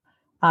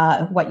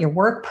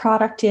work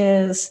product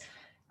is,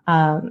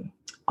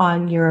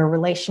 on your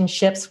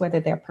relationships, whether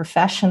they're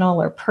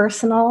professional or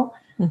personal.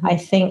 I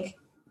think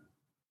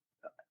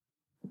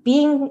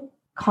being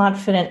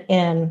confident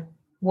in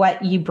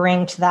what you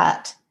bring to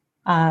that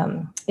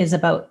is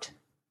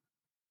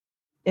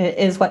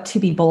what To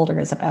Be Bolder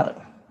is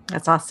about.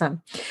 That's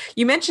awesome.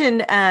 You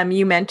mentioned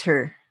you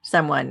mentor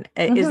someone.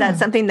 Is that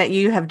something that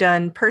you have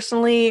done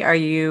personally? Are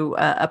you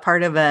a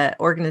part of an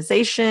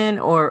organization,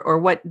 or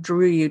what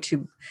drew you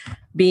to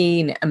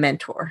being a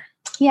mentor?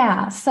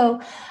 Yeah, so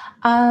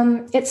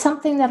it's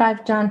something that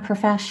I've done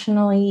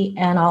professionally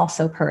and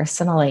also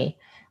personally.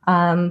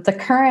 The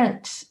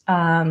current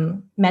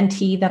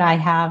mentee that I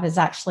have is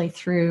actually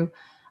through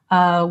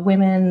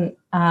Women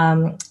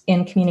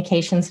in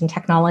Communications and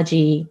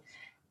Technology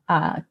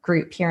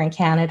group here in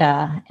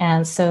Canada.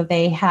 And so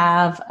they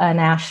have a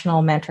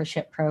national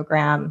mentorship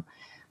program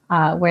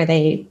where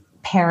they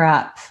pair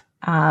up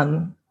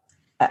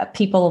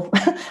people.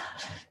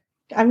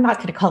 I'm not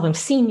going to call them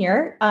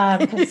senior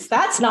because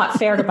that's not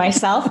fair to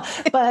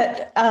myself,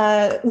 but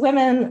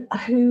women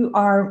who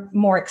are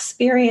more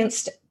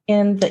experienced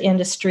in the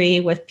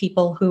industry with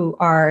people who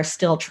are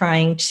still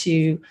trying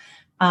to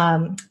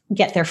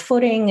get their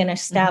footing and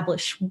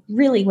establish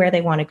really where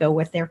they want to go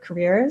with their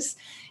careers.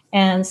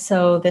 And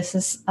so this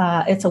is,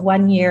 it's a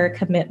 1-year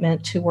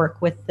commitment to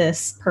work with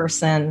this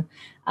person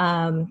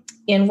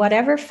in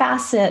whatever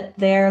facet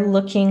they're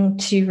looking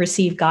to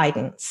receive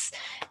guidance.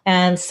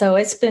 And so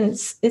it's been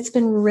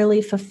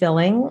really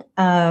fulfilling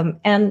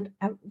and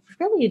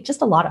really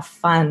just a lot of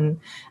fun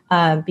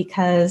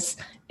because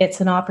it's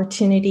an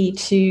opportunity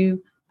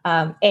to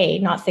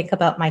not think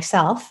about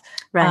myself,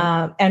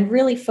 right, and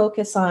really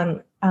focus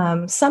on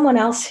someone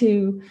else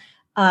who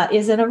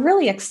is in a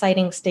really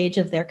exciting stage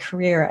of their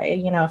career.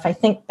 If I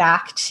think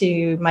back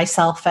to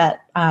myself at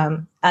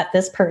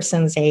this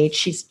person's age,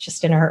 she's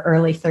just in her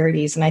early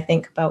 30s, and I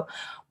think about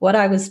what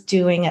I was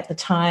doing at the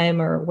time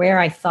or where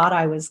I thought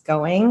I was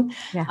going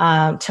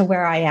to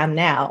where I am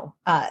now.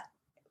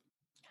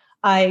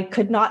 I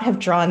could not have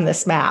drawn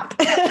this map.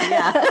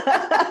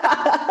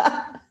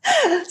 Yeah.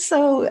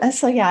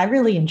 So yeah, I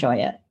really enjoy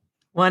it.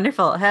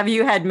 Wonderful. Have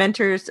you had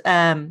mentors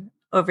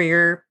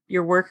over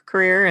your work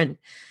career, and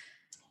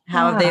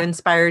how have they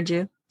inspired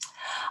you?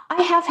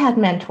 I have had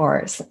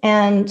mentors,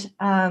 and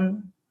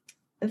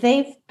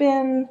they've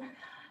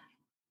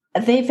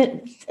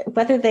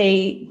whether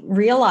they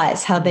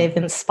realize how they've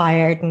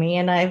inspired me,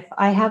 and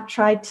I have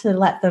tried to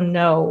let them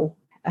know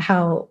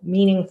how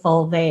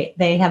meaningful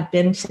they have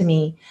been to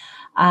me.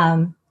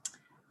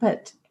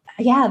 But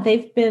yeah,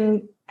 they've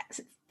been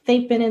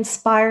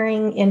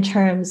inspiring in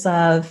terms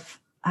of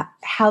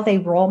how they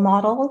role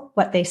model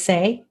what they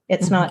say.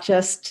 It's not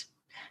just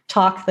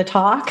talk the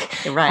talk.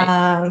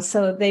 Right.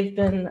 So they've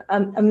been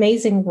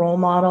amazing role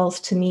models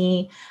to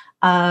me.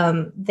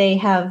 They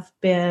have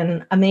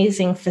been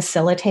amazing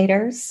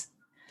facilitators.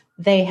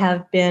 They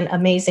have been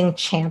amazing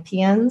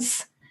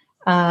champions.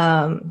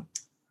 They've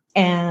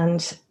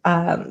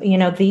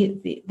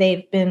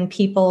been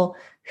people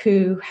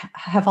who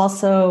have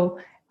also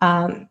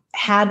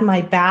had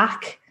my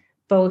back,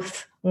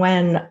 both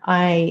when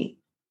I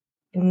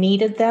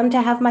needed them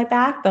to have my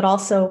back, but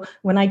also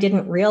when I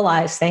didn't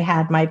realize they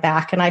had my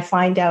back. And I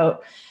find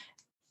out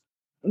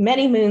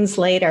many moons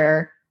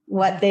later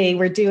what they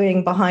were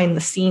doing behind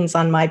the scenes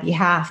on my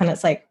behalf. And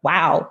it's like,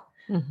 wow,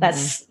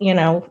 that's,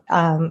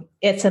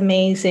 it's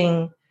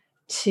amazing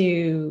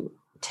to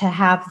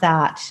have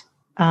that,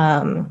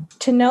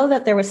 to know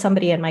that there was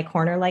somebody in my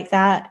corner like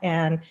that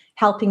and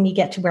helping me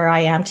get to where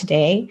I am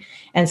today.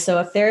 And so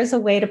if there's a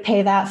way to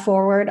pay that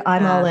forward,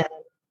 I'm all in.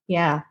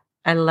 Yeah.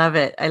 I love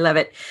it. I love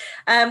it.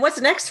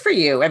 What's next for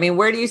you? I mean,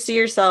 where do you see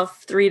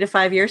yourself 3 to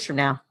 5 years from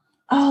now?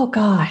 Oh,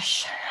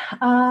 gosh.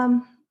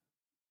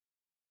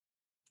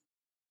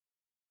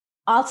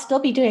 I'll still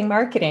be doing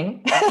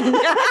marketing.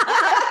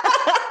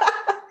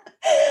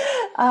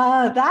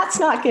 That's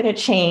not going to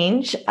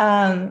change.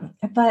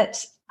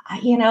 But,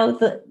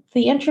 the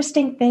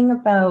interesting thing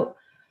about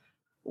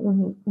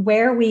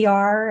where we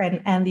are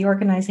and the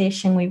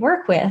organization we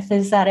work with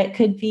is that it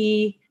could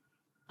be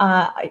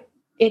a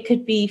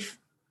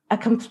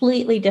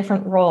completely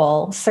different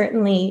role.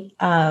 Certainly,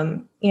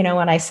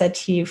 when I said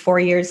to you 4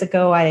 years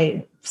ago,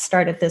 I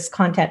started this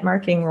content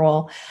marketing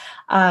role,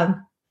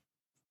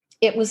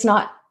 it was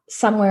not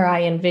somewhere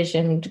I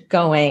envisioned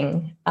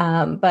going.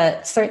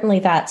 But certainly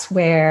that's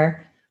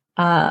where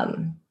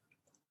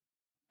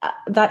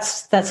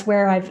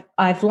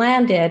I've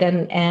landed,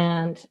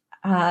 and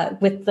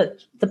with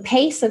the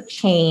pace of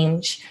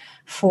change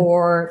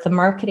for the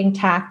marketing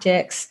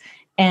tactics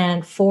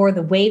and for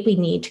the way we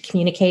need to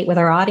communicate with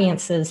our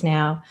audiences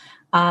now,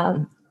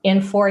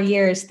 in 4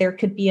 years, there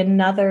could be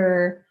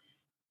another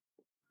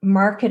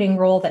marketing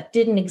role that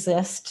didn't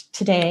exist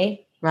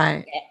today.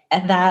 Right.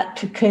 And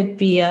that could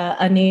be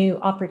a new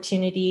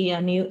opportunity,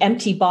 a new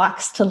empty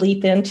box to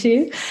leap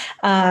into,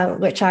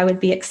 which I would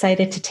be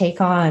excited to take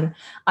on.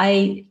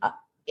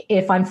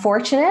 If I'm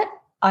fortunate,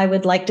 I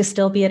would like to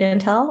still be at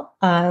Intel.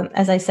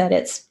 As I said,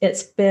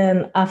 it's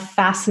been a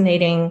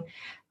fascinating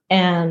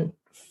and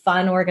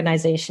fun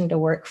organization to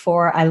work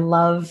for. I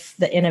love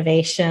the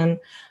innovation.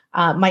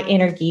 My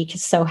inner geek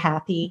is so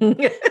happy.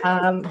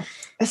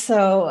 That's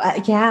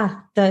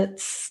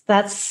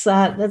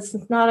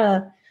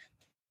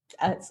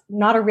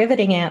not a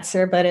riveting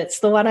answer, but it's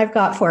the one I've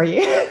got for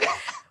you.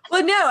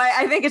 Well, no,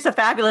 I think it's a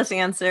fabulous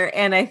answer.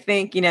 And I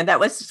think, that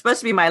was supposed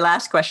to be my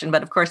last question,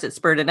 but of course it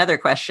spurred another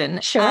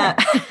question. Sure.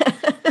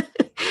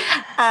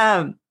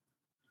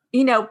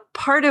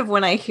 Part of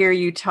when I hear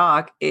you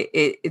talk,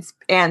 it's,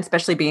 and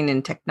especially being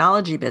in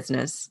technology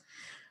business,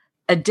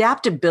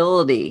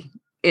 adaptability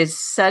is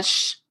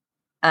such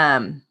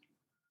a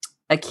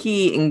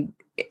key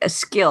a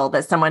skill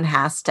that someone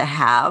has to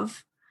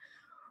have.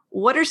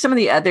 What are some of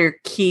the other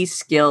key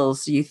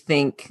skills you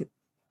think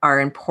are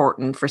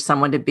important for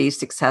someone to be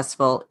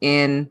successful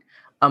in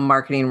a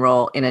marketing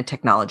role in a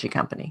technology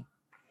company?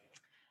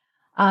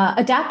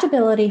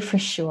 Adaptability for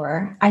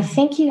sure. I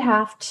think you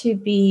have to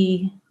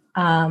be.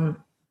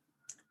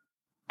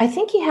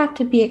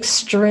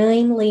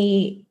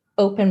 Extremely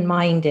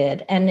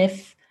open-minded, and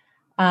if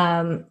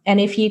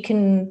you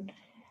can,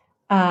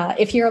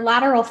 if you're a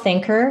lateral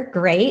thinker,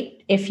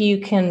 great. If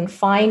you can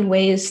find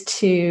ways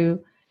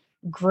to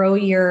grow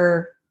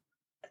your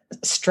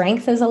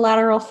strength as a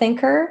lateral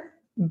thinker,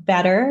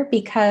 better,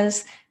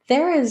 because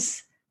there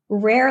is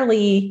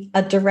rarely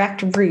a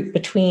direct route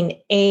between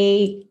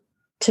A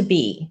to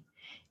B.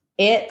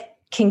 It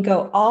can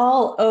go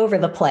all over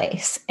the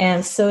place.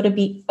 And so to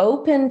be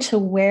open to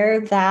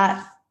where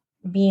that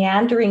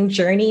meandering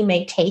journey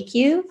may take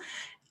you,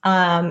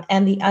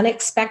 and the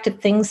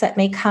unexpected things that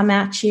may come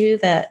at you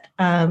that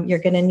you're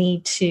going to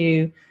need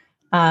to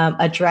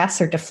address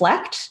or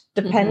deflect,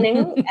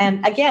 depending.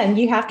 And again,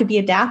 you have to be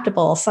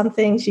adaptable. Some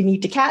things you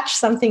need to catch,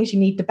 some things you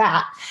need to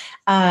bat.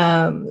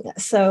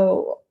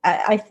 So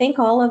I think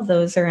all of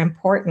those are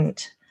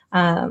important.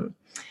 And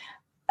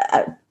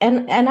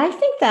I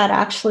think that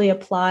actually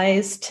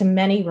applies to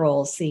many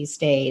roles these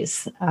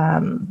days,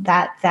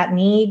 that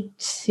need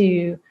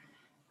to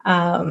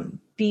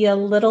be a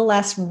little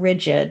less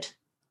rigid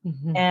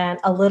and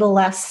a little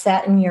less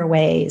set in your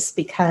ways,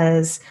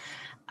 because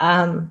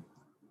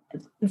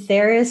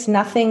there is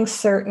nothing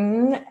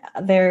certain.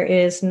 There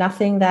is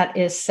nothing that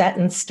is set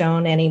in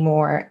stone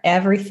anymore.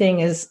 Everything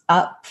is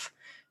up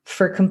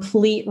for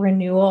complete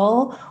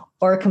renewal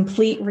or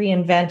complete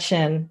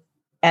reinvention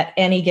at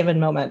any given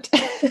moment.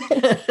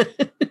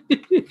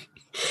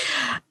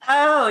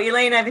 Oh,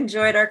 Elaine, I've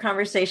enjoyed our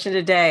conversation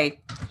today.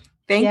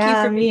 Thank you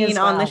for being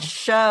on the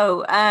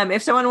show.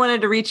 If someone wanted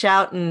to reach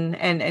out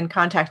and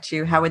contact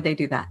you, how would they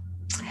do that?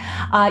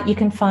 You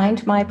can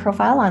find my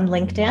profile on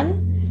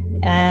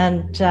LinkedIn,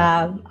 and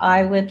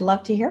I would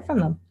love to hear from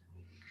them.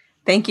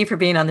 Thank you for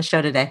being on the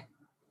show today.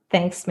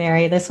 Thanks,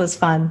 Mary. This was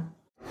fun.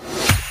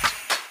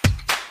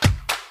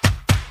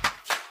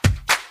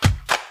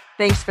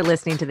 Thanks for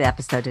listening to the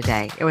episode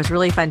today. It was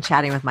really fun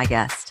chatting with my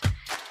guest.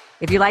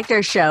 If you liked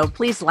our show,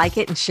 please like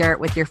it and share it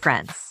with your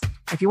friends.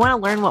 If you want to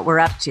learn what we're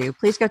up to,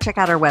 please go check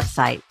out our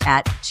website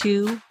at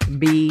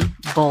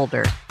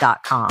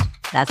 2bboulder.com.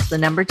 That's the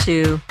number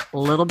 2,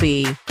 little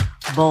b,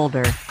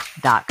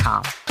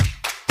 boulder.com.